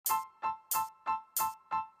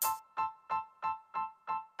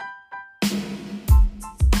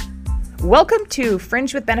Welcome to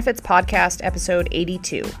Fringe with Benefits Podcast, episode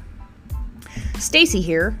 82. Stacy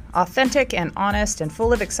here, authentic and honest and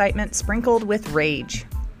full of excitement, sprinkled with rage.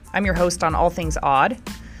 I'm your host on All Things Odd.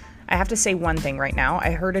 I have to say one thing right now.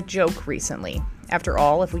 I heard a joke recently. After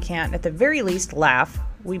all, if we can't at the very least laugh,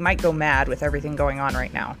 we might go mad with everything going on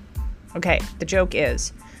right now. Okay, the joke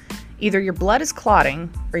is, either your blood is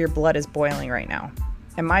clotting or your blood is boiling right now.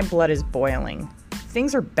 And my blood is boiling.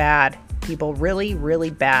 Things are bad, people, really,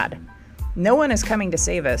 really bad. No one is coming to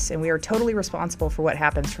save us, and we are totally responsible for what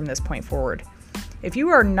happens from this point forward. If you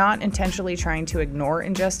are not intentionally trying to ignore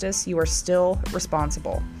injustice, you are still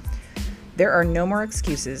responsible. There are no more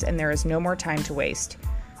excuses, and there is no more time to waste.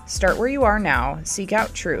 Start where you are now, seek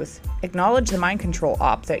out truth, acknowledge the mind control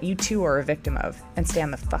op that you too are a victim of, and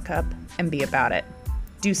stand the fuck up and be about it.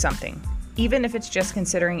 Do something, even if it's just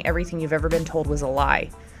considering everything you've ever been told was a lie.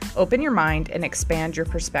 Open your mind and expand your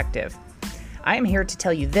perspective. I am here to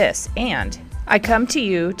tell you this, and I come to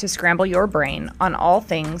you to scramble your brain on all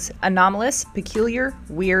things anomalous, peculiar,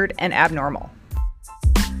 weird, and abnormal.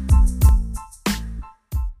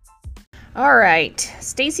 All right,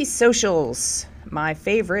 Stacy's socials, my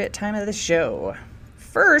favorite time of the show.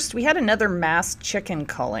 First, we had another mass chicken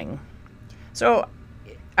culling. So,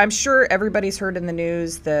 I'm sure everybody's heard in the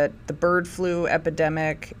news that the bird flu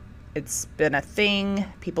epidemic, it's been a thing.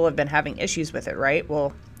 People have been having issues with it, right?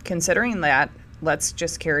 Well, considering that, let's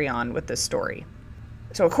just carry on with this story.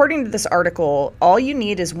 So according to this article, all you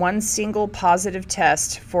need is one single positive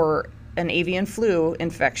test for an avian flu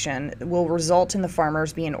infection will result in the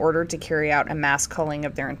farmers being ordered to carry out a mass culling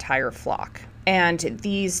of their entire flock. And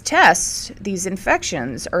these tests, these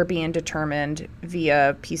infections, are being determined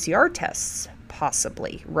via PCR tests,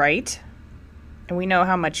 possibly, right? And we know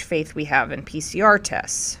how much faith we have in PCR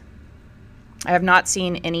tests. I have not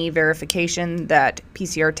seen any verification that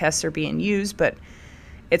PCR tests are being used, but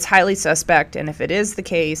it's highly suspect, and if it is the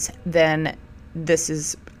case, then this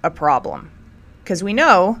is a problem. Because we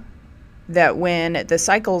know that when the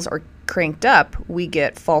cycles are cranked up, we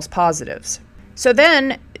get false positives. So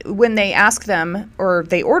then, when they ask them, or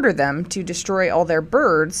they order them to destroy all their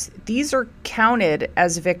birds, these are counted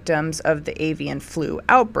as victims of the avian flu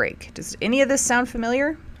outbreak. Does any of this sound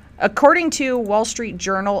familiar? According to Wall Street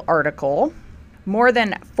Journal article, more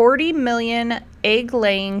than 40 million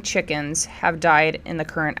egg-laying chickens have died in the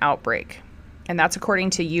current outbreak, and that's according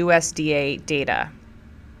to USDA data.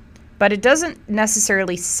 But it doesn't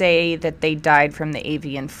necessarily say that they died from the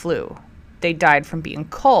avian flu. They died from being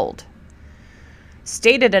culled.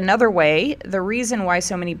 Stated another way, the reason why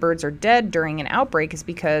so many birds are dead during an outbreak is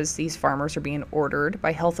because these farmers are being ordered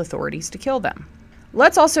by health authorities to kill them.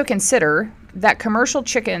 Let's also consider that commercial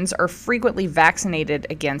chickens are frequently vaccinated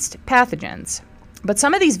against pathogens. But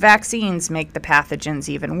some of these vaccines make the pathogens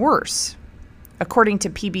even worse. According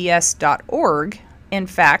to PBS.org, in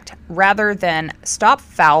fact, rather than stop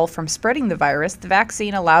fowl from spreading the virus, the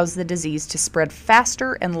vaccine allows the disease to spread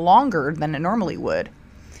faster and longer than it normally would.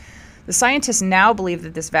 The scientists now believe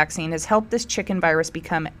that this vaccine has helped this chicken virus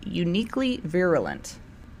become uniquely virulent.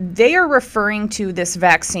 They are referring to this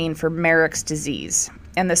vaccine for Marek's disease.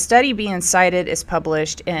 And the study being cited is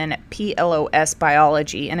published in PLOS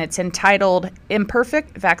Biology, and it's entitled,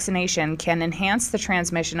 Imperfect Vaccination Can Enhance the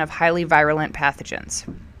Transmission of Highly Virulent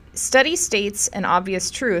Pathogens. Study states an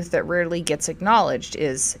obvious truth that rarely gets acknowledged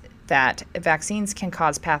is that vaccines can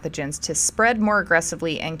cause pathogens to spread more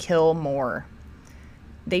aggressively and kill more.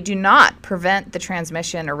 They do not prevent the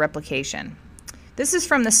transmission or replication. This is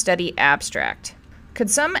from the study abstract. Could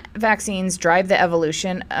some vaccines drive the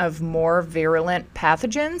evolution of more virulent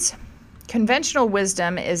pathogens? Conventional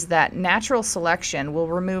wisdom is that natural selection will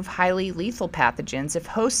remove highly lethal pathogens if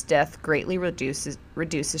host death greatly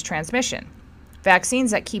reduces transmission.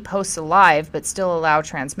 Vaccines that keep hosts alive but still allow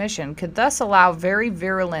transmission could thus allow very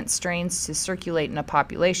virulent strains to circulate in a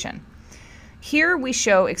population. Here we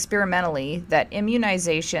show experimentally that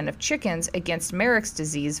immunization of chickens against Marek's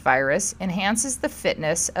disease virus enhances the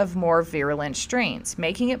fitness of more virulent strains,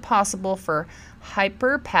 making it possible for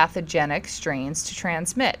hyperpathogenic strains to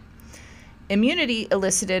transmit. Immunity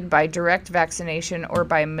elicited by direct vaccination or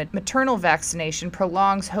by maternal vaccination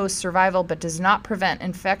prolongs host survival but does not prevent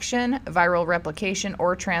infection, viral replication,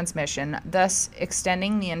 or transmission, thus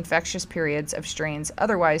extending the infectious periods of strains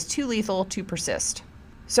otherwise too lethal to persist.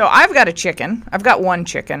 So I've got a chicken. I've got one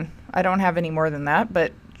chicken. I don't have any more than that,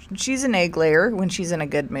 but she's an egg layer when she's in a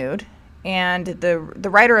good mood. And the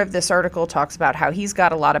writer of this article talks about how he's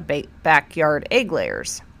got a lot of backyard egg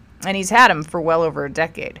layers, and he's had them for well over a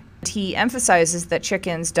decade. He emphasizes that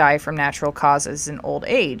chickens die from natural causes in old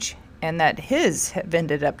age, and that his have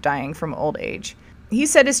ended up dying from old age. He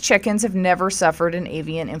said his chickens have never suffered an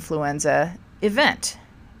avian influenza event.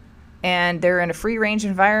 And they're in a free-range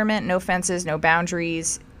environment, no fences, no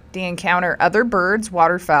boundaries. They encounter other birds,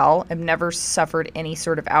 waterfowl, and never suffered any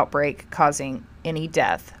sort of outbreak causing any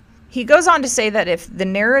death. He goes on to say that if the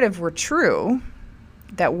narrative were true,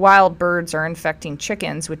 that wild birds are infecting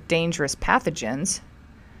chickens with dangerous pathogens,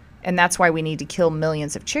 and that's why we need to kill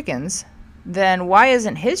millions of chickens, then why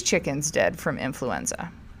isn't his chickens dead from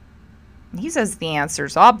influenza? He says the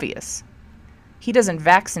answer's obvious. He doesn't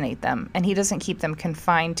vaccinate them, and he doesn't keep them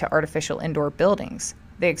confined to artificial indoor buildings.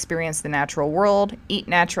 They experience the natural world, eat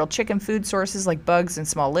natural chicken food sources like bugs and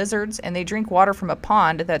small lizards, and they drink water from a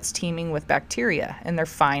pond that's teeming with bacteria, and they're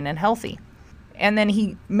fine and healthy. And then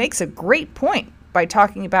he makes a great point by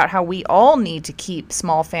talking about how we all need to keep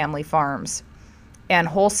small family farms and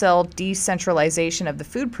wholesale decentralization of the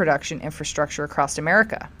food production infrastructure across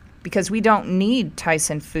America, because we don't need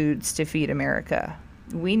Tyson Foods to feed America.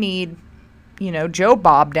 We need Joe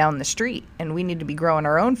Bob down the street, and we need to be growing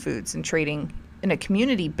our own foods and trading in a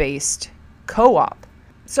community-based co-op.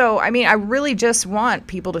 So, I really just want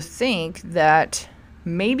people to think that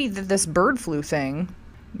maybe this bird flu thing,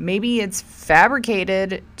 maybe it's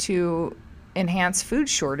fabricated to enhance food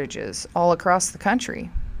shortages all across the country.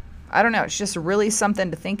 I don't know. It's just really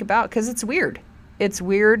something to think about, because it's weird. It's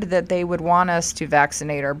weird that they would want us to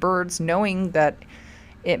vaccinate our birds, knowing that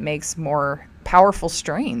it makes more powerful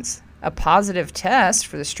strains. A positive test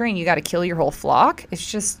for the strain, you got to kill your whole flock?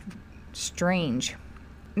 It's just strange.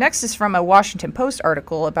 Next is from a Washington Post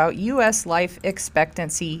article about U.S. life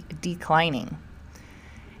expectancy declining.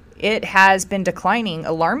 It has been declining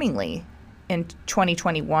alarmingly in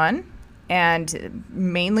 2021, and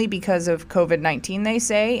mainly because of COVID-19, they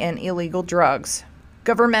say, and illegal drugs.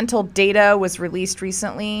 Governmental data was released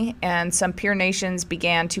recently, and some peer nations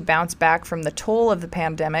began to bounce back from the toll of the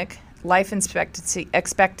pandemic. Life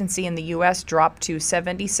expectancy in the U.S. dropped to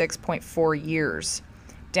 76.4 years,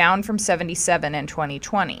 down from 77 in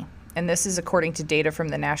 2020. And this is according to data from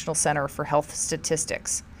the National Center for Health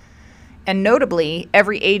Statistics. And notably,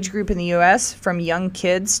 every age group in the U.S., from young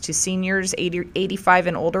kids to seniors 85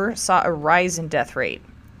 and older, saw a rise in death rate.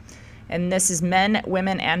 And this is men,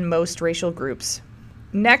 women, and most racial groups.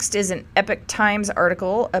 Next is an Epoch Times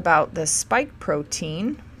article about the spike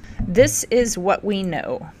protein. This is what we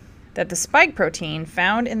know, that the spike protein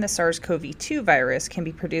found in the SARS-CoV-2 virus can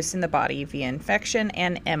be produced in the body via infection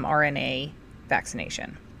and mRNA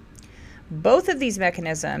vaccination. Both of these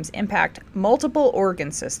mechanisms impact multiple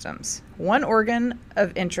organ systems. One organ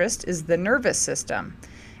of interest is the nervous system.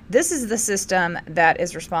 This is the system that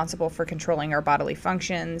is responsible for controlling our bodily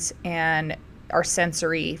functions and our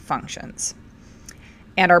sensory functions,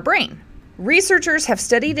 and our brain. Researchers have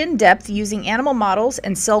studied in depth using animal models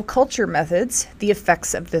and cell culture methods the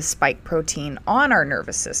effects of this spike protein on our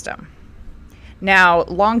nervous system. Now,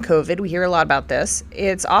 long COVID, we hear a lot about this.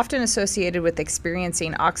 It's often associated with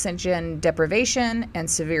experiencing oxygen deprivation and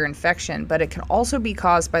severe infection, but it can also be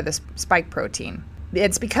caused by the spike protein.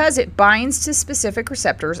 It's because it binds to specific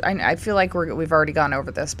receptors. I feel like we've already gone over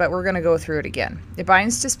this, but we're going to go through it again. It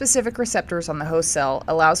binds to specific receptors on the host cell,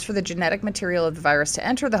 allows for the genetic material of the virus to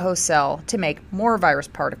enter the host cell to make more virus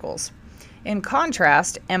particles. In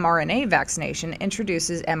contrast, mRNA vaccination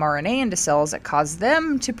introduces mRNA into cells that cause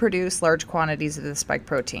them to produce large quantities of the spike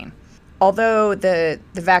protein. Although the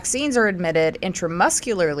vaccines are administered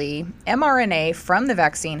intramuscularly, mRNA from the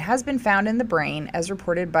vaccine has been found in the brain, as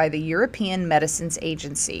reported by the European Medicines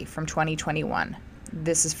Agency from 2021.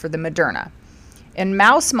 This is for the Moderna. In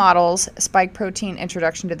mouse models, spike protein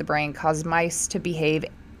introduction to the brain caused mice to behave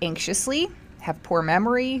anxiously, have poor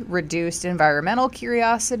memory, reduced environmental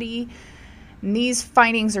curiosity. And these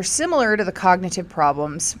findings are similar to the cognitive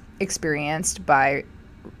problems experienced by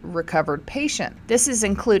recovered patient. This is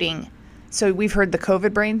including, so we've heard the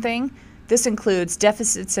COVID brain thing. This includes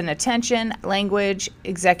deficits in attention, language,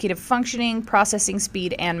 executive functioning, processing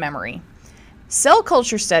speed, and memory. Cell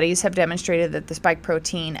culture studies have demonstrated that the spike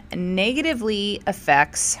protein negatively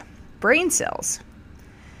affects brain cells.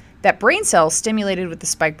 That brain cells stimulated with the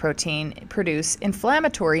spike protein produce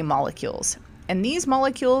inflammatory molecules, and these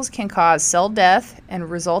molecules can cause cell death and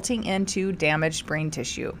resulting into damaged brain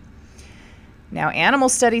tissue. Now, animal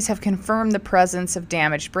studies have confirmed the presence of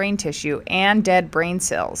damaged brain tissue and dead brain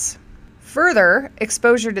cells. Further,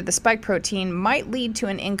 exposure to the spike protein might lead to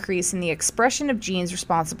an increase in the expression of genes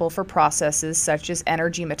responsible for processes such as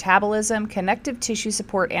energy metabolism, connective tissue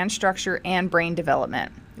support and structure, and brain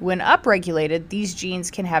development. When upregulated, these genes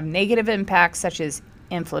can have negative impacts such as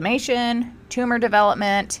inflammation, tumor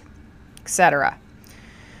development, etc.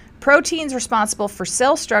 Proteins responsible for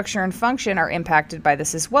cell structure and function are impacted by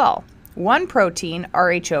this as well. One protein,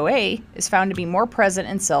 RHOA, is found to be more present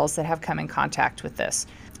in cells that have come in contact with this.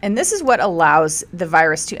 And this is what allows the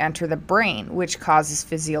virus to enter the brain, which causes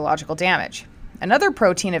physiological damage. Another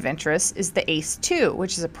protein of interest is the ACE2,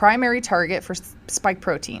 which is a primary target for spike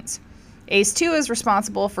proteins. ACE2 is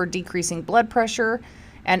responsible for decreasing blood pressure,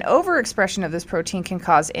 and overexpression of this protein can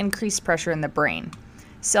cause increased pressure in the brain.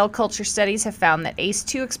 Cell culture studies have found that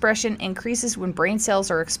ACE2 expression increases when brain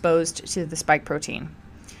cells are exposed to the spike protein.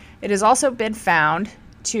 It has also been found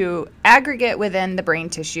to aggregate within the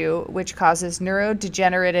brain tissue, which causes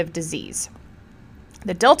neurodegenerative disease.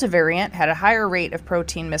 The Delta variant had a higher rate of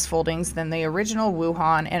protein misfoldings than the original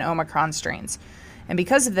Wuhan and Omicron strains. And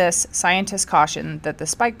because of this, scientists caution that the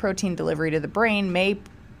spike protein delivery to the brain may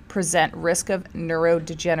present risk of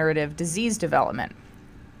neurodegenerative disease development.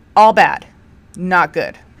 All bad, not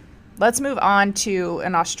good. Let's move on to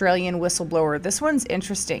an Australian whistleblower. This one's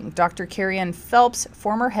interesting. Dr. Kerryanne Phelps,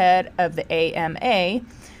 former head of the AMA,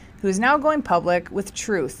 who is now going public with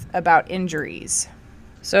truth about injuries.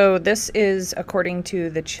 So this is according to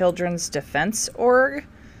the Children's Defense Org,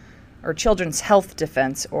 or Children's Health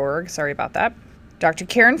Defense Org, sorry about that. Dr.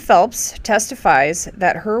 Kerryanne Phelps testifies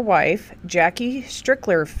that her wife, Jackie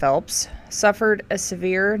Strickler Phelps, suffered a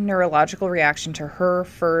severe neurological reaction to her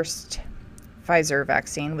first Pfizer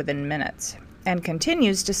vaccine within minutes and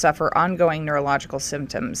continues to suffer ongoing neurological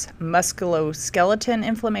symptoms, musculoskeletal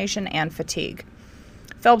inflammation, and fatigue.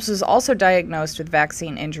 Phelps was also diagnosed with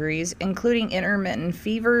vaccine injuries, including intermittent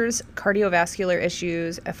fevers, cardiovascular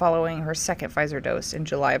issues, following her second Pfizer dose in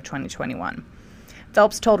July of 2021.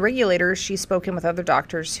 Phelps told regulators she's spoken with other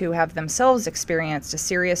doctors who have themselves experienced a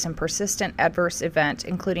serious and persistent adverse event,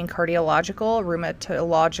 including cardiological,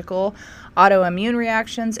 rheumatological, autoimmune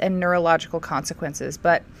reactions, and neurological consequences.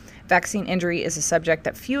 But vaccine injury is a subject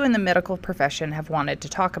that few in the medical profession have wanted to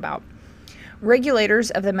talk about.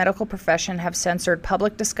 Regulators of the medical profession have censored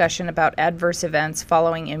public discussion about adverse events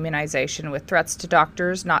following immunization, with threats to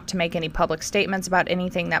doctors not to make any public statements about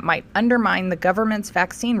anything that might undermine the government's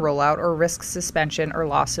vaccine rollout or risk suspension or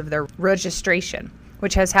loss of their registration,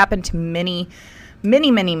 which has happened to many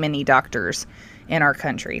doctors in our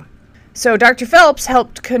country. So Dr. Phelps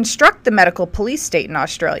helped construct the medical police state in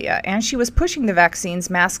Australia, and she was pushing the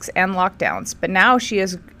vaccines, masks, and lockdowns. But now she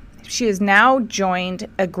has now joined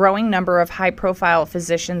a growing number of high-profile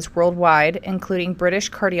physicians worldwide, including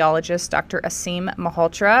British cardiologist Dr. Aseem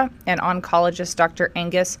Malhotra and oncologist Dr.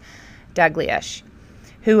 Angus Dalgleish,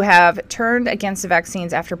 who have turned against the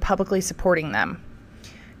vaccines after publicly supporting them.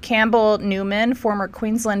 Campbell Newman, former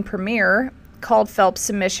Queensland Premier, called Phelps'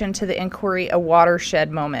 submission to the inquiry a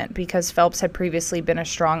watershed moment because Phelps had previously been a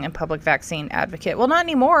strong and public vaccine advocate. Well, not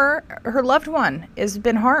anymore. Her loved one has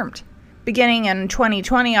been harmed. Beginning in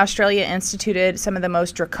 2020, Australia instituted some of the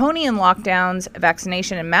most draconian lockdowns,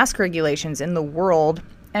 vaccination, and mask regulations in the world,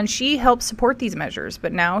 and she helped support these measures,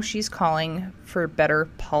 but now she's calling for better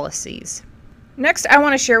policies. Next, I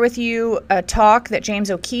want to share with you a talk that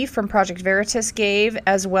James O'Keefe from Project Veritas gave,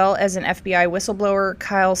 as well as an FBI whistleblower,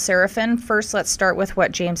 Kyle Seraphin. First, let's start with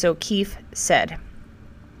what James O'Keefe said.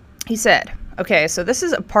 He said, okay, so this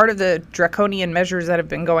is a part of the draconian measures that have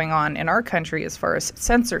been going on in our country as far as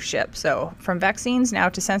censorship. So from vaccines now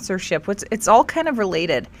to censorship, it's all kind of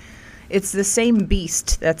related. It's the same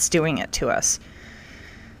beast that's doing it to us.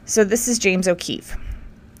 So this is James O'Keefe.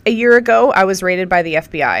 A year ago, I was raided by the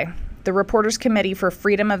FBI. The Reporters Committee for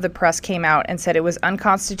Freedom of the Press came out and said it was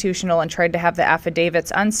unconstitutional and tried to have the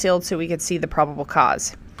affidavits unsealed so we could see the probable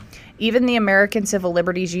cause. Even the American Civil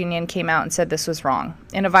Liberties Union came out and said this was wrong.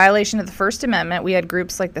 In a violation of the First Amendment, we had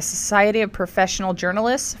groups like the Society of Professional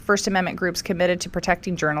Journalists, First Amendment groups committed to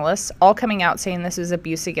protecting journalists, all coming out saying this is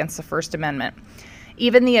abuse against the First Amendment.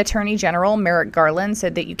 Even the Attorney General, Merrick Garland,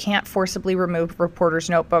 said that you can't forcibly remove reporters'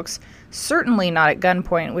 notebooks, certainly not at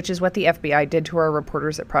gunpoint, which is what the FBI did to our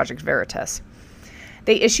reporters at Project Veritas.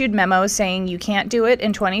 They issued memos saying you can't do it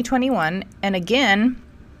in 2021, and again,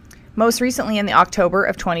 most recently in the October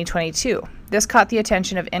of 2022. This caught the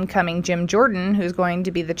attention of incoming Jim Jordan, who's going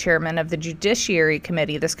to be the chairman of the Judiciary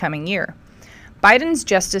Committee this coming year. Biden's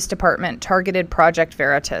Justice Department targeted Project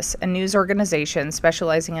Veritas, a news organization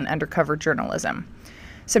specializing in undercover journalism.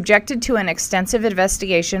 Subjected to an extensive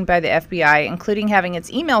investigation by the FBI, including having its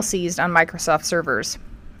email seized on Microsoft servers.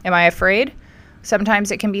 Am I afraid? Sometimes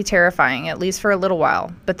it can be terrifying, at least for a little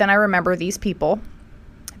while. But then I remember these people,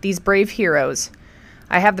 these brave heroes.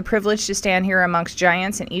 I have the privilege to stand here amongst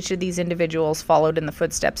giants, and each of these individuals followed in the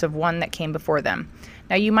footsteps of one that came before them.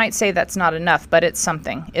 Now, you might say that's not enough, but it's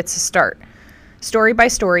something. It's a start. Story by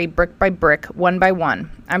story, brick by brick, one by one.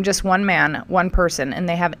 I'm just one man, one person, and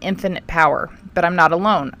they have infinite power. But I'm not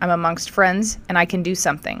alone. I'm amongst friends, and I can do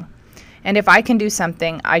something. And if I can do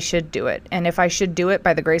something, I should do it. And if I should do it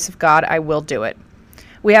by the grace of God, I will do it.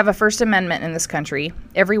 We have a First Amendment in this country.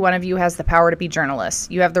 Every one of you has the power to be journalists.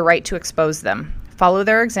 You have the right to expose them. Follow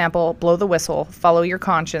their example, blow the whistle, follow your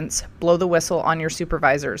conscience, blow the whistle on your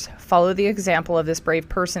supervisors. Follow the example of this brave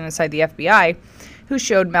person inside the FBI who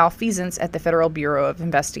showed malfeasance at the Federal Bureau of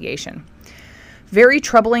Investigation. Very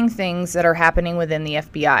troubling things that are happening within the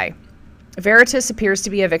FBI. Veritas appears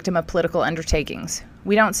to be a victim of political undertakings.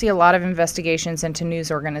 We don't see a lot of investigations into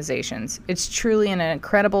news organizations. It's truly an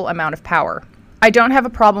incredible amount of power. I don't have a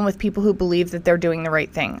problem with people who believe that they're doing the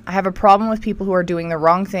right thing. I have a problem with people who are doing the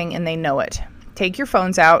wrong thing and they know it. Take your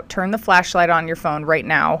phones out, turn the flashlight on your phone right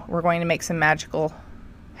now. We're going to make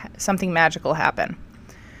something magical happen.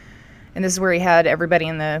 And this is where he had everybody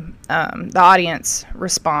in the audience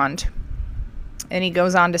respond. And he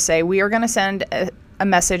goes on to say, we are going to send a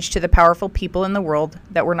message to the powerful people in the world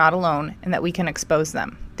that we're not alone and that we can expose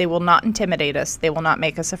them. They will not intimidate us. They will not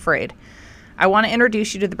make us afraid. I want to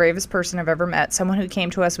introduce you to the bravest person I've ever met, someone who came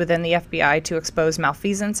to us within the FBI to expose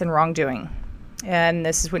malfeasance and wrongdoing. And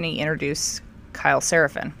this is when he introduced Kyle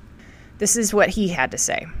Seraphin. This is what he had to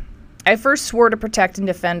say. I first swore to protect and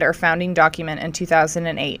defend our founding document in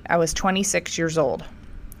 2008. I was 26 years old.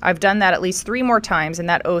 I've done that at least 3 more times, and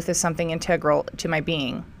that oath is something integral to my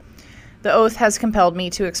being. The oath has compelled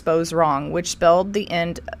me to expose wrong, which spelled the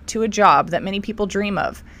end to a job that many people dream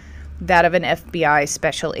of, that of an FBI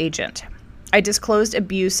special agent. I disclosed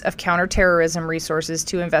abuse of counterterrorism resources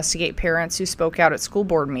to investigate parents who spoke out at school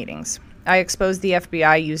board meetings. I exposed the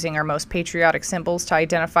FBI using our most patriotic symbols to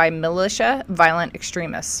identify militia violent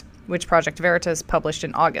extremists, which Project Veritas published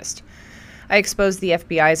in August. I exposed the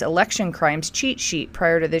FBI's election crimes cheat sheet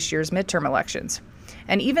prior to this year's midterm elections,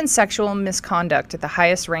 and even sexual misconduct at the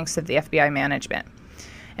highest ranks of the FBI management.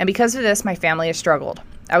 And because of this, my family has struggled.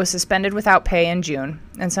 I was suspended without pay in June,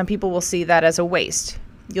 and some people will see that as a waste.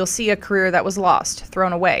 You'll see a career that was lost,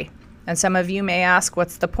 thrown away. And some of you may ask,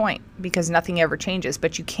 what's the point? Because nothing ever changes,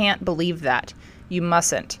 but you can't believe that. You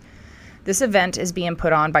mustn't. This event is being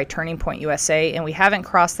put on by Turning Point USA, and we haven't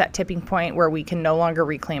crossed that tipping point where we can no longer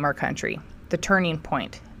reclaim our country. The turning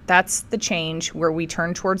point. That's the change where we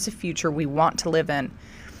turn towards the future we want to live in,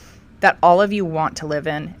 that all of you want to live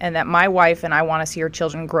in, and that my wife and I want to see our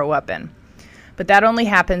children grow up in. But that only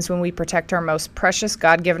happens when we protect our most precious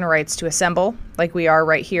God-given rights to assemble, like we are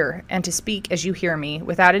right here, and to speak as you hear me,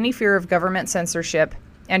 without any fear of government censorship,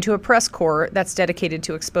 and to a press corps that's dedicated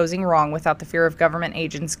to exposing wrong without the fear of government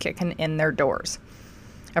agents kicking in their doors.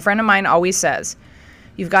 A friend of mine always says,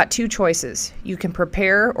 you've got 2 choices. You can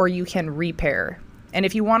prepare or you can repair. And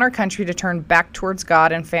if you want our country to turn back towards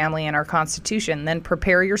God and family and our Constitution, then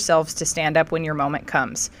prepare yourselves to stand up when your moment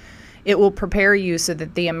comes. It will prepare you so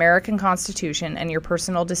that the American Constitution and your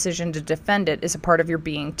personal decision to defend it is a part of your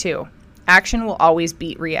being too. Action will always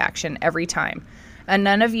beat reaction every time. And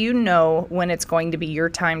none of you know when it's going to be your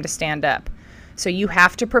time to stand up. So you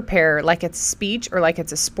have to prepare like it's a speech or like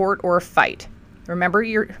it's a sport or a fight. Remember,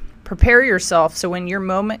 prepare yourself so when your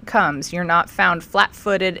moment comes, you're not found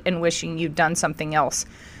flat-footed and wishing you'd done something else.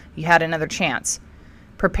 You had another chance.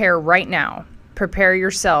 Prepare right now. Prepare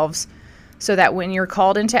yourselves so that when you're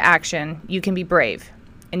called into action, you can be brave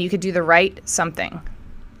and you could do the right something.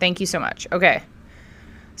 Thank you so much. Okay.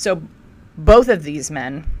 So both of these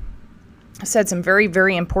men said some very,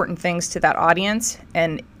 very important things to that audience.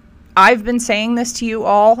 And I've been saying this to you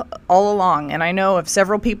all along. And I know of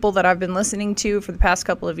several people that I've been listening to for the past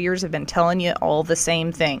couple of years have been telling you all the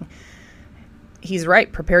same thing. He's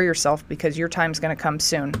right. Prepare yourself because your time's going to come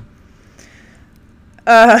soon.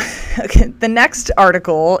 The next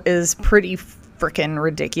article is pretty freaking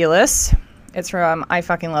ridiculous. It's from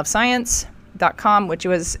ifuckinglovescience.com, which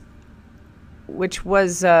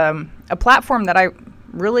was a platform that I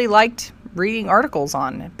really liked reading articles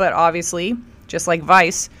on. But obviously, just like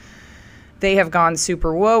Vice, they have gone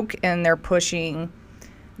super woke and they're pushing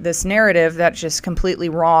this narrative that's just completely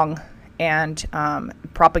wrong, and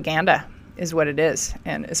propaganda is what it is.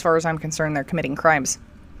 And as far as I'm concerned, they're committing crimes.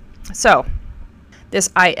 So this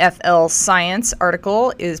IFL Science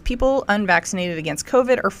article is people unvaccinated against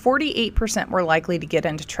COVID are 48% more likely to get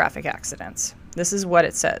into traffic accidents. This is what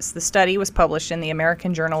it says. The study was published in the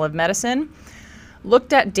American Journal of Medicine,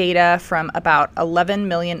 looked at data from about 11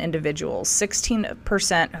 million individuals,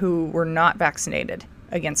 16% who were not vaccinated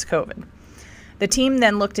against COVID. The team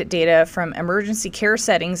then looked at data from emergency care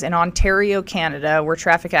settings in Ontario, Canada, where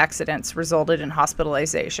traffic accidents resulted in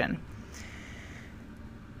hospitalization.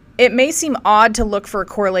 It may seem odd to look for a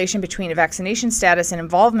correlation between a vaccination status and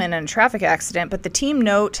involvement in a traffic accident, but the team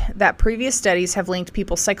note that previous studies have linked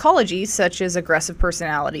people's psychology, such as aggressive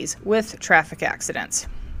personalities, with traffic accidents.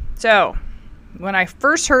 So when I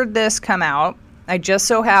first heard this come out, I just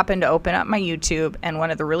so happened to open up my YouTube, and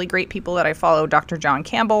one of the really great people that I follow, Dr. John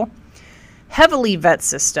Campbell, heavily vets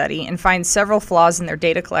this study and finds several flaws in their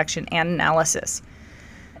data collection and analysis.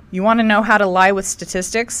 You want to know how to lie with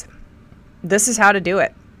statistics? This is how to do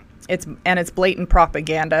it. It's blatant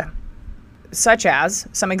propaganda, such as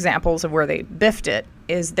some examples of where they biffed it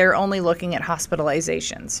is they're only looking at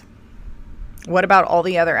hospitalizations. What about all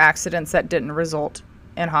the other accidents that didn't result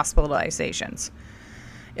in hospitalizations?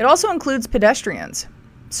 It also includes pedestrians.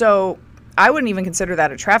 So I wouldn't even consider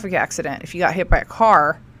that a traffic accident. If you got hit by a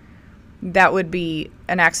car, that would be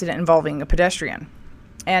an accident involving a pedestrian.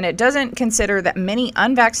 And it doesn't consider that many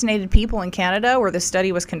unvaccinated people in Canada, where the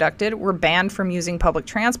study was conducted, were banned from using public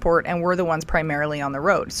transport and were the ones primarily on the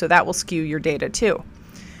road. So that will skew your data too.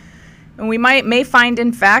 And we may find,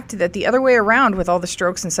 in fact, that the other way around, with all the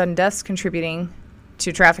strokes and sudden deaths contributing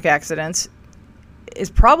to traffic accidents,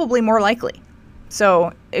 is probably more likely.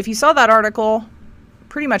 So if you saw that article,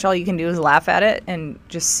 pretty much all you can do is laugh at it and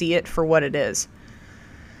just see it for what it is.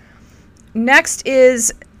 Next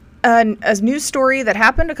is a news story that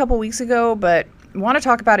happened a couple weeks ago, but I want to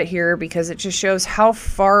talk about it here because it just shows how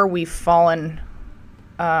far we've fallen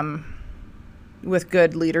with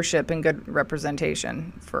good leadership and good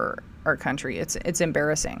representation for our country. It's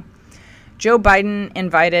embarrassing. Joe Biden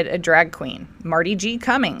invited a drag queen, Marty G.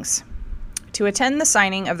 Cummings, to attend the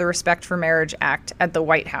signing of the Respect for Marriage Act at the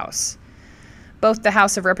White House. Both the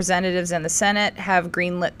House of Representatives and the Senate have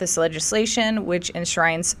greenlit this legislation, which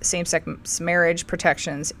enshrines same-sex marriage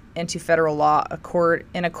protections into federal law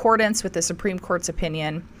in accordance with the Supreme Court's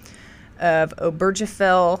opinion of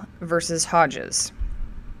Obergefell versus Hodges.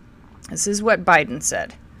 This is what Biden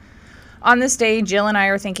said. On this day, Jill and I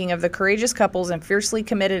are thinking of the courageous couples and fiercely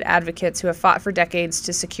committed advocates who have fought for decades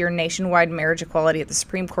to secure nationwide marriage equality at the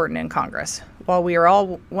Supreme Court and in Congress. While we are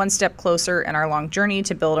all one step closer in our long journey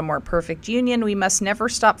to build a more perfect union, we must never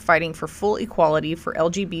stop fighting for full equality for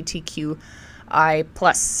LGBTQI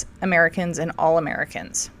plus Americans and all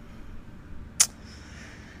Americans.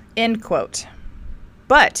 End quote.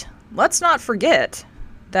 But let's not forget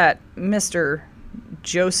that Mr.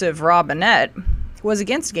 Joseph Robinette was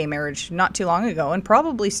against gay marriage not too long ago and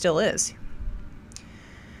probably still is.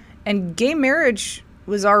 And gay marriage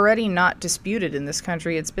was already not disputed in this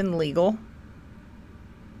country. It's been legal.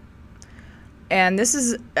 And this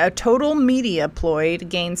is a total media ploy to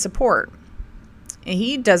gain support. And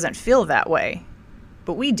he doesn't feel that way,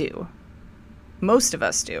 but we do. Most of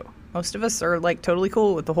us do. Most of us are like totally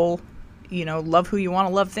cool with the whole, love who you want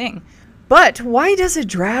to love thing. But why does a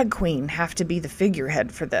drag queen have to be the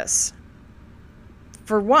figurehead for this?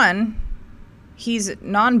 For one, he's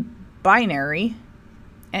non-binary,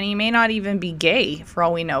 and he may not even be gay, for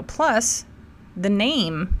all we know. Plus, the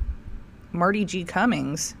name, Marty G.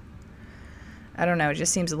 Cummings, I don't know, it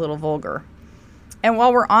just seems a little vulgar. And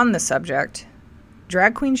while we're on the subject,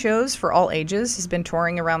 drag queen shows for all ages has been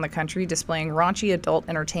touring around the country displaying raunchy adult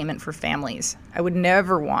entertainment for families. I would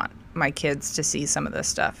never want my kids to see some of this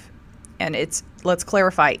stuff. And let's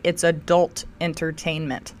clarify, it's adult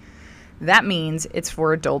entertainment. That means it's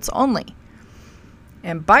for adults only.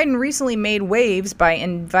 And Biden recently made waves by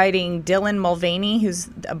inviting Dylan Mulvaney, who's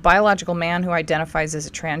a biological man who identifies as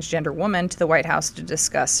a transgender woman, to the White House to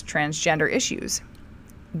discuss transgender issues.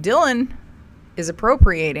 Dylan is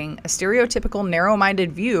appropriating a stereotypical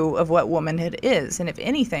narrow-minded view of what womanhood is, and if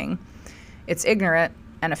anything, it's ignorant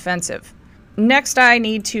and offensive. Next, I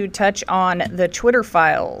need to touch on the Twitter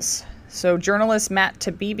files. So journalist Matt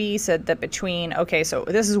Taibbi said that so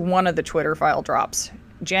this is one of the Twitter file drops.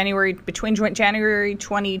 Between January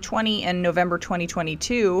 2020 and November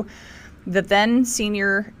 2022, the then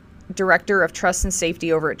senior director of trust and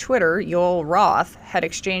safety over at Twitter, Yoel Roth, had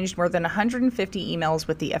exchanged more than 150 emails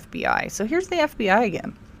with the FBI. So here's the FBI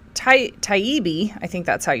again. Taibbi, I think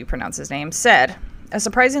that's how you pronounce his name, said, a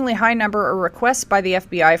surprisingly high number of requests by the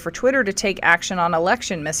FBI for Twitter to take action on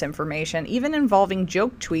election misinformation, even involving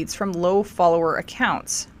joke tweets from low follower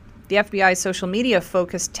accounts. The FBI's social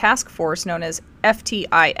media-focused task force, known as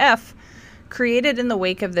FTIF, created in the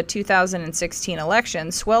wake of the 2016 election,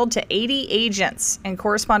 swelled to 80 agents and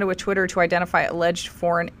corresponded with Twitter to identify alleged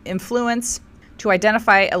foreign influence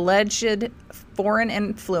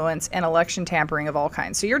and election tampering of all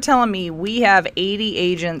kinds. So you're telling me we have 80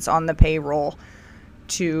 agents on the payroll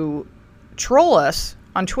to troll us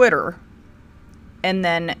on Twitter and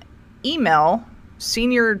then email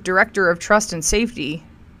Senior Director of Trust and Safety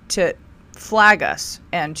to flag us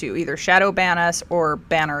and to either shadow ban us or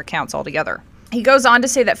ban our accounts altogether. He goes on to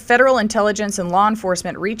say that federal intelligence and law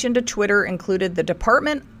enforcement reach into Twitter included the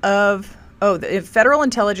Department of Oh, the federal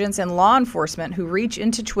intelligence and law enforcement who reach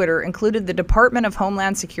into Twitter included the Department of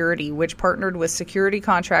Homeland Security, which partnered with security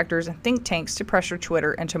contractors and think tanks to pressure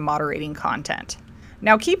Twitter into moderating content.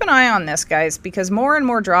 Now keep an eye on this, guys, because more and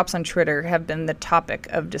more drops on Twitter have been the topic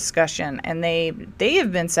of discussion, and they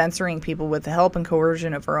have been censoring people with the help and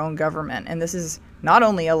coercion of our own government. And this is not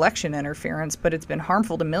only election interference, but it's been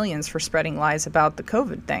harmful to millions for spreading lies about the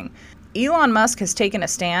COVID thing. Elon Musk has taken a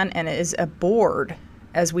stand and is aboard,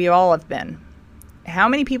 as we all have been. How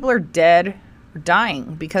many people are dead or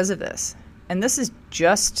dying because of this? And this is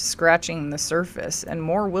just scratching the surface, and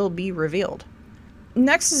more will be revealed.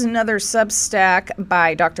 Next is another Substack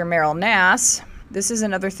by Dr. Meryl Nass. This is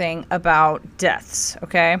another thing about deaths,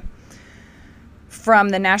 okay? From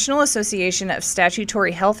the National Association of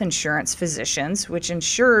Statutory Health Insurance Physicians, which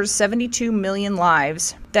insures 72 million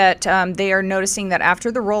lives, that they are noticing that after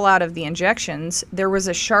the rollout of the injections, there was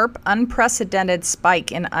a sharp, unprecedented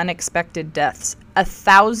spike in unexpected deaths,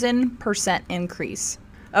 1,000% increase.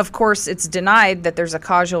 Of course, it's denied that there's a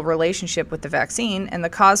causal relationship with the vaccine, and the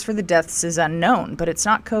cause for the deaths is unknown, but it's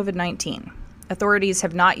not COVID-19. Authorities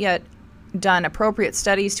have not yet done appropriate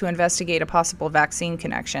studies to investigate a possible vaccine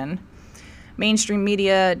connection. Mainstream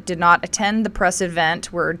media did not attend the press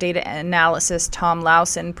event where data analysis Tom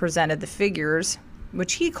Lawson presented the figures,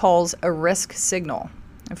 which he calls a risk signal.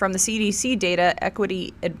 And from the CDC data,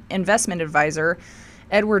 equity investment advisor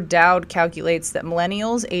Edward Dowd calculates that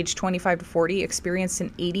millennials aged 25 to 40 experienced an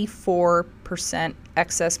 84%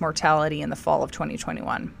 excess mortality in the fall of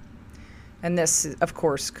 2021. And this, of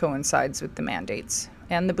course, coincides with the mandates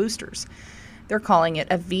and the boosters. They're calling it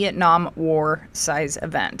a Vietnam War size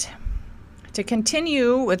event. To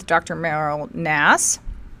continue with Dr. Meryl Nass,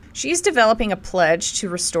 she's developing a pledge to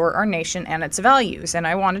restore our nation and its values. And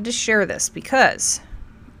I wanted to share this because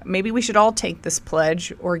maybe we should all take this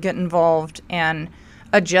pledge or get involved and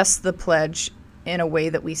adjust the pledge in a way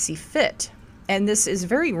that we see fit. And this is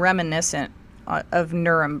very reminiscent of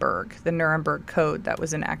Nuremberg, the Nuremberg Code that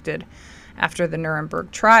was enacted after the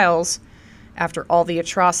Nuremberg trials, after all the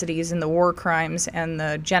atrocities and the war crimes and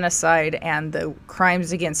the genocide and the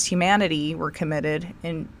crimes against humanity were committed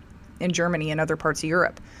in Germany and other parts of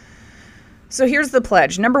Europe. So here's the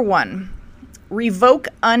pledge. Number 1, revoke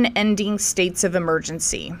unending states of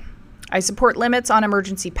emergency. I support limits on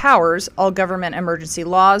emergency powers. All government emergency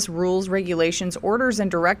laws, rules, regulations, orders,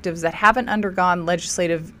 and directives that haven't undergone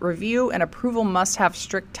legislative review and approval must have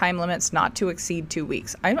strict time limits not to exceed 2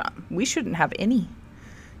 weeks. We shouldn't have any,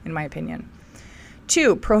 in my opinion.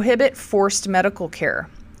 2, prohibit forced medical care.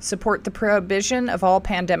 Support the prohibition of all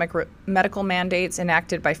pandemic medical mandates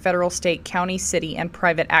enacted by federal, state, county, city, and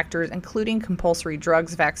private actors, including compulsory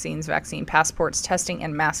drugs, vaccines, vaccine passports, testing,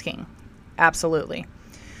 and masking. Absolutely.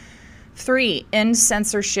 3, end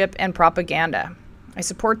censorship and propaganda. I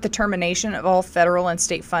support the termination of all federal and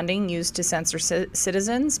state funding used to censor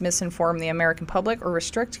citizens, misinform the American public, or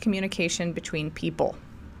restrict communication between people.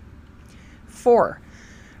 4,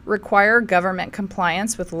 require government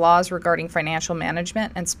compliance with laws regarding financial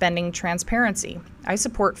management and spending transparency. I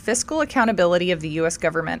support fiscal accountability of the U.S.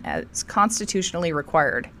 government as constitutionally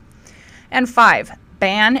required. And 5,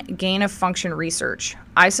 ban gain-of-function research.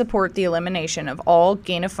 I support the elimination of all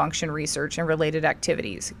gain-of-function research and related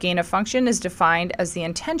activities. Gain-of-function is defined as the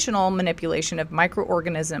intentional manipulation of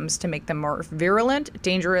microorganisms to make them more virulent,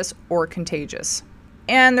 dangerous, or contagious.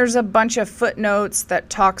 And there's a bunch of footnotes that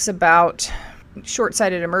talks about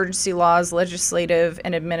short-sighted emergency laws, legislative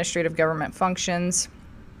and administrative government functions,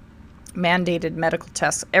 mandated medical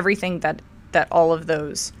tests, everything that all of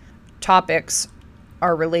those topics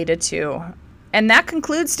are related to. And that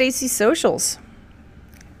concludes Stacy's socials.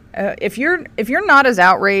 If you're not as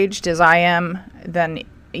outraged as I am, then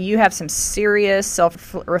you have some serious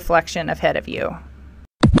self-reflection ahead of you.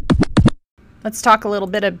 Let's talk a little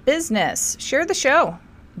bit of business. Share the show.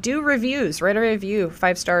 Do reviews. Write a review.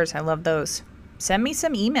 5 stars. I love those. Send me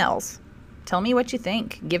some emails. Tell me what you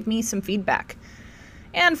think. Give me some feedback.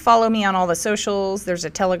 And follow me on all the socials. There's a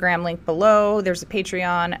Telegram link below. There's a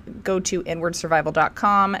Patreon. Go to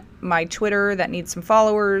inwardsurvival.com. My Twitter that needs some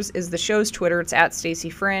followers is the show's Twitter. It's at Stacy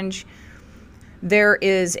Fringe. There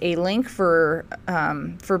is a link for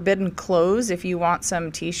Forbidden Clothes if you want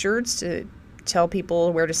some t-shirts to tell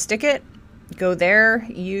people where to stick it. Go there,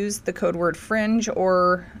 use the code word fringe,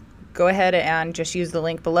 or go ahead and just use the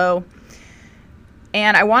link below.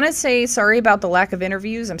 And I want to say sorry about the lack of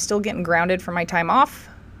interviews. I'm still getting grounded from my time off.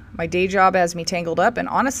 My day job has me tangled up. And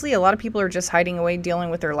honestly, a lot of people are just hiding away, dealing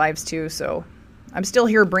with their lives too. So I'm still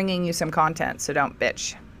here bringing you some content, so don't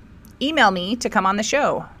bitch. Email me to come on the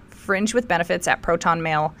show.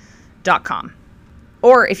 fringewithbenefits@protonmail.com.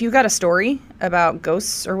 Or if you got a story about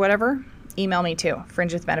ghosts or whatever, email me too,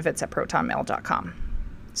 fringewithbenefits@protonmail.com.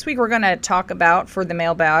 This week we're going to talk about, for the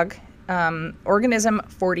mailbag, organism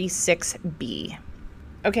 46B.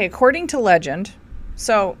 Okay, according to legend,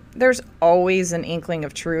 so there's always an inkling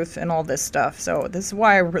of truth in all this stuff. So this is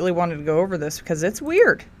why I really wanted to go over this, because it's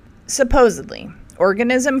weird. Supposedly,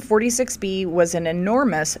 organism 46B was an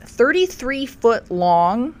enormous 33-foot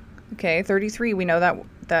long, okay, 33, we know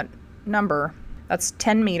that number, that's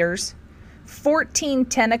 10 meters, 14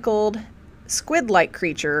 tentacled squid-like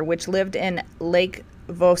creature which lived in Lake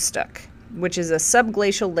Vostok, which is a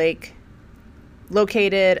subglacial lake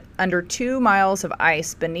located under 2 miles of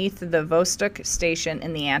ice beneath the Vostok Station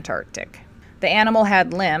in the Antarctic. The animal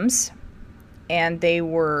had limbs, and they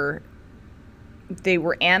were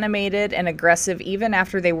animated and aggressive even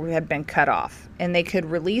after they had been cut off, and they could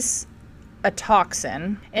release a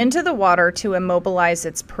toxin into the water to immobilize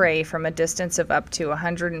its prey from a distance of up to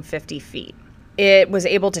 150 feet. It was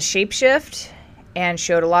able to shapeshift and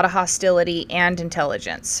showed a lot of hostility and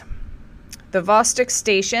intelligence. The Vostok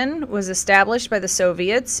Station was established by the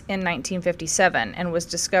Soviets in 1957 and was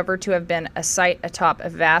discovered to have been a site atop a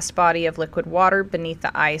vast body of liquid water beneath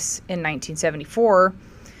the ice in 1974,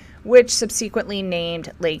 which subsequently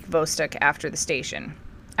named Lake Vostok after the station.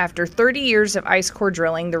 After 30 years of ice core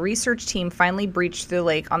drilling, the research team finally breached the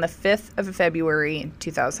lake on the 5th of February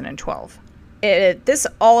 2012. This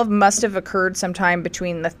all must have occurred sometime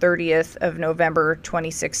between the 30th of November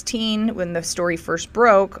 2016 when the story first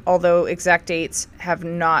broke, although exact dates have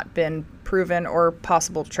not been proven or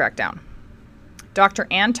possible to track down. Dr.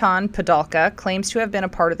 Anton Padalka claims to have been a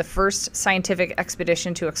part of the first scientific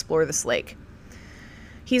expedition to explore this lake.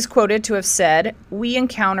 He's quoted to have said, "We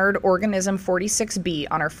encountered organism 46B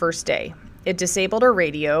on our first day. It disabled our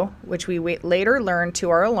radio, which we later learned to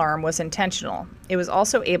our alarm was intentional. It was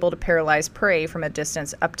also able to paralyze prey from a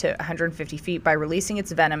distance up to 150 feet by releasing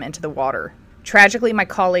its venom into the water. Tragically, my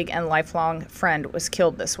colleague and lifelong friend was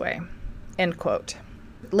killed this way." End quote.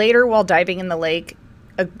 Later, while diving in the lake,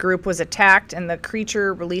 a group was attacked, and the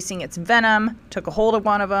creature, releasing its venom, took a hold of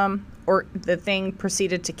one of them, or the thing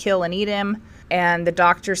proceeded to kill and eat him. And the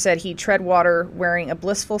doctor said he tread water wearing a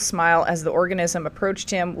blissful smile as the organism approached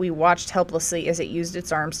him. We watched helplessly as it used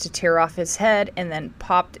its arms to tear off his head and then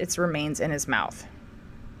popped its remains in his mouth.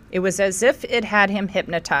 It was as if it had him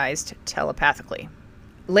hypnotized telepathically.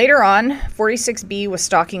 Later on, 46B was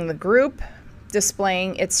stalking the group,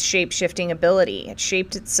 displaying its shape-shifting ability. It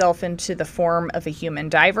shaped itself into the form of a human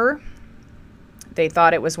diver. They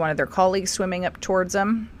thought it was one of their colleagues swimming up towards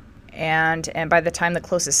them. And by the time the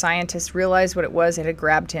closest scientists realized what it had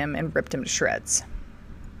grabbed him and ripped him to shreds.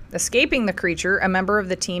 Escaping the creature, a member of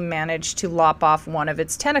the team managed to lop off one of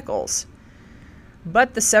its tentacles.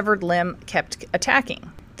 But the severed limb kept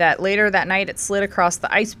attacking. Later that night, it slid across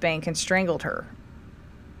the ice bank and strangled her.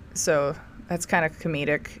 So that's kind of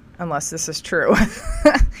comedic, unless this is true.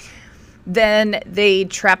 Then they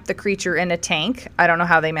trapped the creature in a tank. I don't know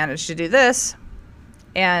how they managed to do this.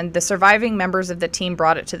 And the surviving members of the team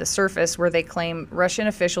brought it to the surface, where they claim Russian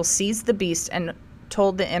officials seized the beast and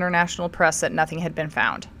told the international press that nothing had been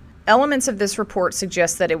found. Elements of this report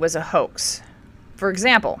suggest that it was a hoax. For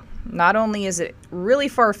example, not only is it really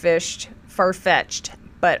far-fetched,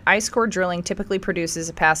 but ice core drilling typically produces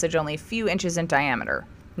a passage only a few inches in diameter,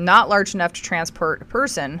 not large enough to transport a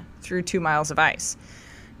person through 2 miles of ice.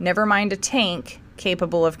 Never mind a tank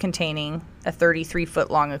capable of containing a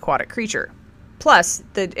 33-foot-long aquatic creature. Plus,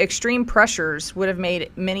 the extreme pressures would have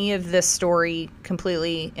made many of this story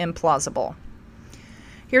completely implausible.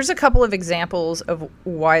 Here's a couple of examples of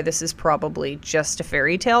why this is probably just a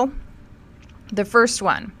fairy tale. The first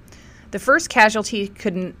one. The first casualty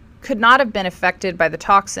could not have been affected by the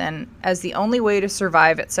toxin, as the only way to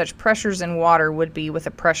survive at such pressures in water would be with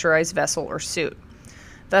a pressurized vessel or suit.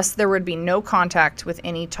 Thus, there would be no contact with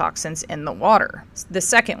any toxins in the water. The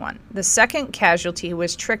second one. The second casualty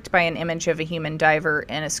was tricked by an image of a human diver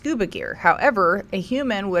in a scuba gear. However, a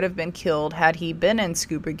human would have been killed had he been in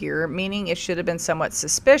scuba gear, meaning it should have been somewhat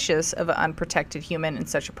suspicious of an unprotected human in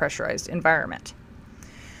such a pressurized environment.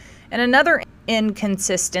 And another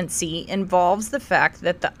inconsistency involves the fact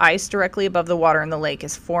that the ice directly above the water in the lake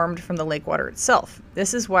is formed from the lake water itself.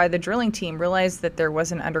 This is why the drilling team realized that there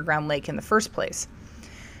was an underground lake in the first place.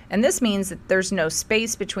 And this means that there's no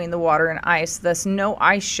space between the water and ice, thus no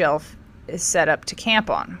ice shelf is set up to camp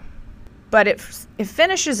on. But it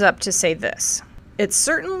finishes up to say this. It's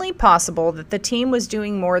certainly possible that the team was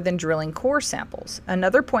doing more than drilling core samples.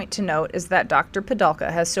 Another point to note is that Dr.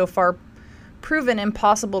 Padalka has so far proven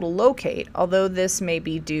impossible to locate, although this may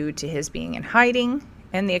be due to his being in hiding,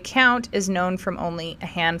 and the account is known from only a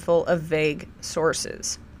handful of vague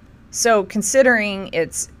sources. So considering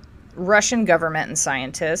it's Russian government and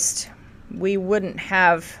scientists, we wouldn't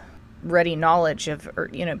have ready knowledge of, or,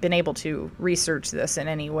 been able to research this in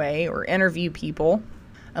any way or interview people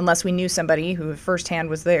unless we knew somebody who firsthand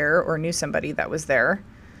was there or knew somebody that was there.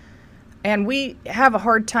 And we have a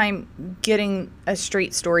hard time getting a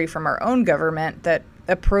straight story from our own government that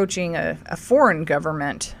approaching a foreign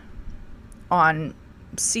government on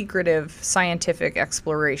secretive scientific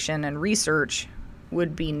exploration and research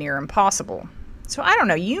would be near impossible. So I don't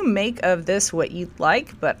know, you make of this what you'd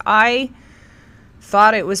like, but I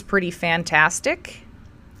thought it was pretty fantastic.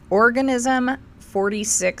 Organism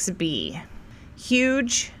 46b.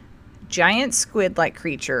 Huge, giant squid-like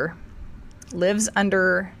creature lives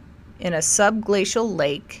in a subglacial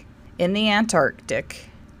lake in the Antarctic,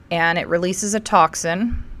 and it releases a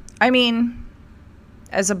toxin. I mean,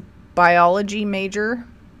 as a biology major,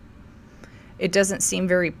 it doesn't seem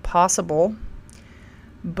very possible,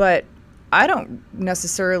 but I don't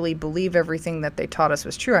necessarily believe everything that they taught us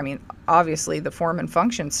was true. I mean, obviously the form and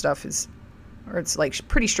function stuff it's like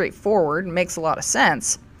pretty straightforward and makes a lot of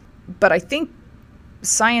sense, but I think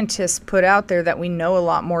scientists put out there that we know a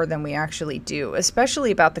lot more than we actually do,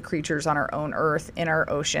 especially about the creatures on our own Earth, in our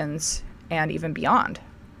oceans, and even beyond.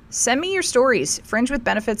 Send me your stories,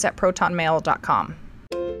 fringewithbenefits@protonmail.com.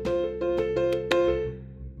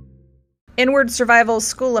 Inward Survival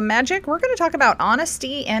School of Magic, we're going to talk about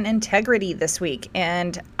honesty and integrity this week.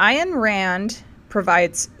 And Ayn Rand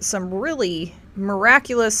provides some really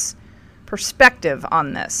miraculous perspective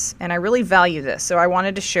on this. And I really value this. So I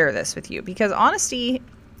wanted to share this with you because honesty,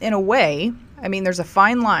 in a way, I mean, there's a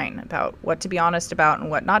fine line about what to be honest about and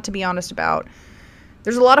what not to be honest about.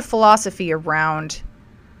 There's a lot of philosophy around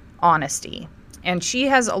honesty. And she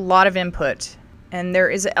has a lot of input. And there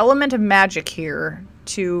is an element of magic here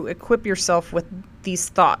to equip yourself with these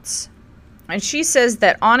thoughts. And she says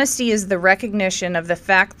that honesty is the recognition of the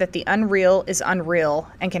fact that the unreal is unreal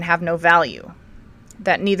and can have no value.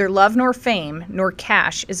 That neither love nor fame nor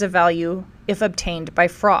cash is a value if obtained by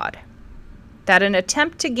fraud. That an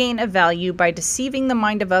attempt to gain a value by deceiving the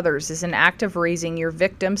mind of others is an act of raising your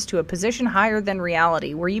victims to a position higher than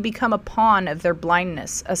reality, where you become a pawn of their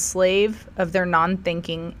blindness, a slave of their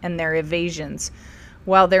non-thinking and their evasions,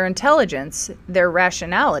 while their intelligence, their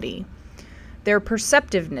rationality, their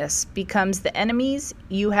perceptiveness becomes the enemies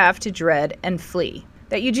you have to dread and flee.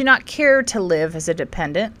 That you do not care to live as a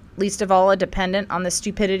dependent, least of all a dependent on the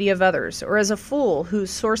stupidity of others, or as a fool whose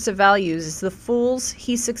source of values is the fools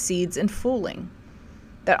he succeeds in fooling.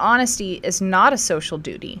 That honesty is not a social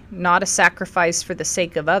duty, not a sacrifice for the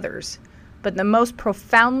sake of others, but the most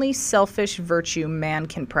profoundly selfish virtue man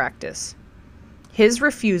can practice. His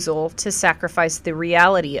refusal to sacrifice the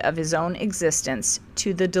reality of his own existence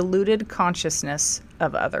to the deluded consciousness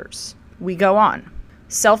of others. We go on.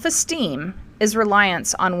 Self-esteem is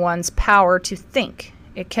reliance on one's power to think.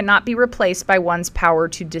 It cannot be replaced by one's power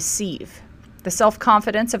to deceive. The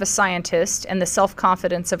self-confidence of a scientist and the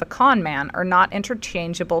self-confidence of a con man are not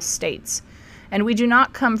interchangeable states, and we do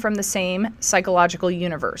not come from the same psychological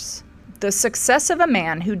universe. The success of a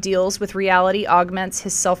man who deals with reality augments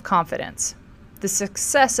his self-confidence. The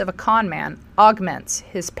success of a con man augments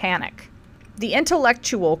his panic. The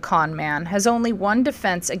intellectual con man has only one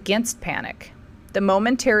defense against panic: the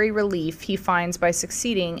momentary relief he finds by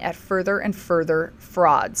succeeding at further and further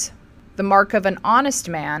frauds. The mark of an honest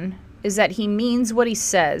man is that he means what he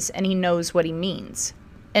says and he knows what he means.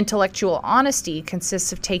 Intellectual honesty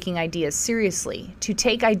consists of taking ideas seriously. To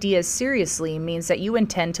take ideas seriously means that you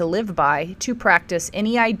intend to live by, to practice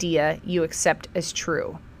any idea you accept as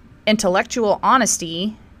true. Intellectual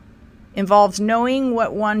honesty involves knowing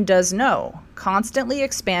what one does know, constantly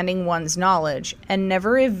expanding one's knowledge, and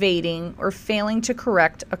never evading or failing to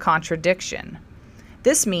correct a contradiction.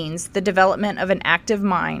 This means the development of an active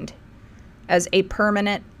mind as a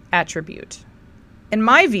permanent attribute. In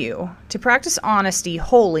my view, to practice honesty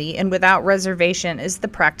wholly and without reservation is the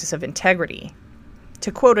practice of integrity.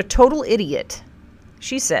 To quote a total idiot,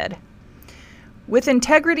 she said, "With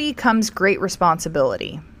integrity comes great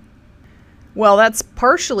responsibility." Well, that's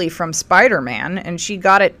partially from Spider-Man, and she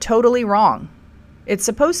got it totally wrong. It's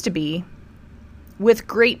supposed to be, with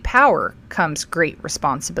great power comes great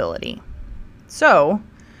responsibility. So,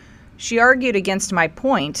 she argued against my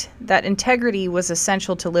point that integrity was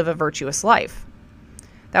essential to live a virtuous life.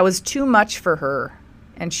 That was too much for her,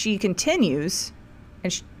 and she continues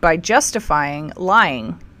by justifying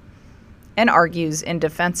lying and argues in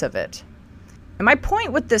defense of it. And my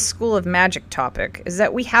point with this School of Magic topic is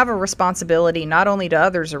that we have a responsibility not only to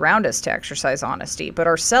others around us to exercise honesty, but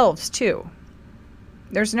ourselves too.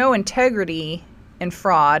 There's no integrity in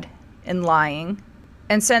fraud and lying.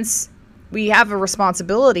 And since We have a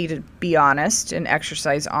responsibility to be honest and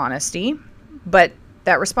exercise honesty, but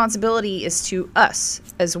that responsibility is to us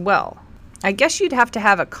as well. I guess you'd have to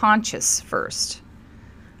have a conscience first.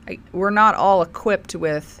 We're not all equipped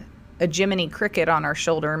with a Jiminy Cricket on our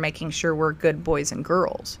shoulder making sure we're good boys and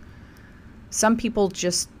girls. Some people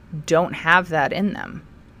just don't have that in them.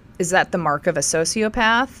 Is that the mark of a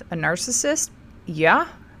sociopath, a narcissist? Yeah,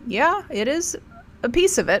 it is a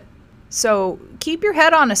piece of it. So keep your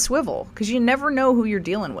head on a swivel, because you never know who you're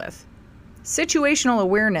dealing with. Situational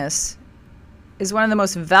awareness is one of the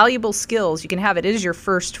most valuable skills you can have. It is your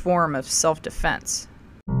first form of self-defense.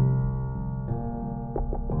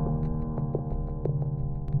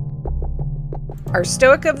 Our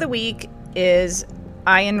Stoic of the week is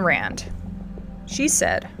Ayn Rand. She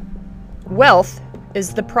said, "Wealth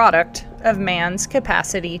is the product of man's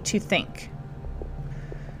capacity to think.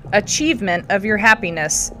 Achievement of your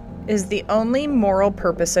happiness is the only moral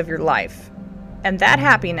purpose of your life. And that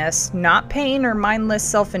happiness, not pain or mindless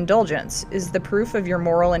self-indulgence, is the proof of your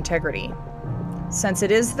moral integrity, since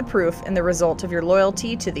it is the proof and the result of your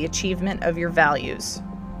loyalty to the achievement of your values."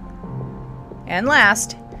 And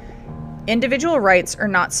last, individual rights are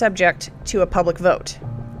not subject to a public vote.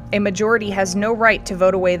 A majority has no right to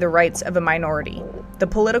vote away the rights of a minority. The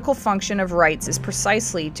political function of rights is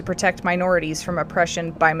precisely to protect minorities from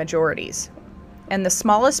oppression by majorities. And the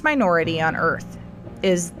smallest minority on earth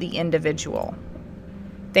is the individual.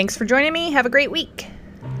 Thanks for joining me. Have a great week.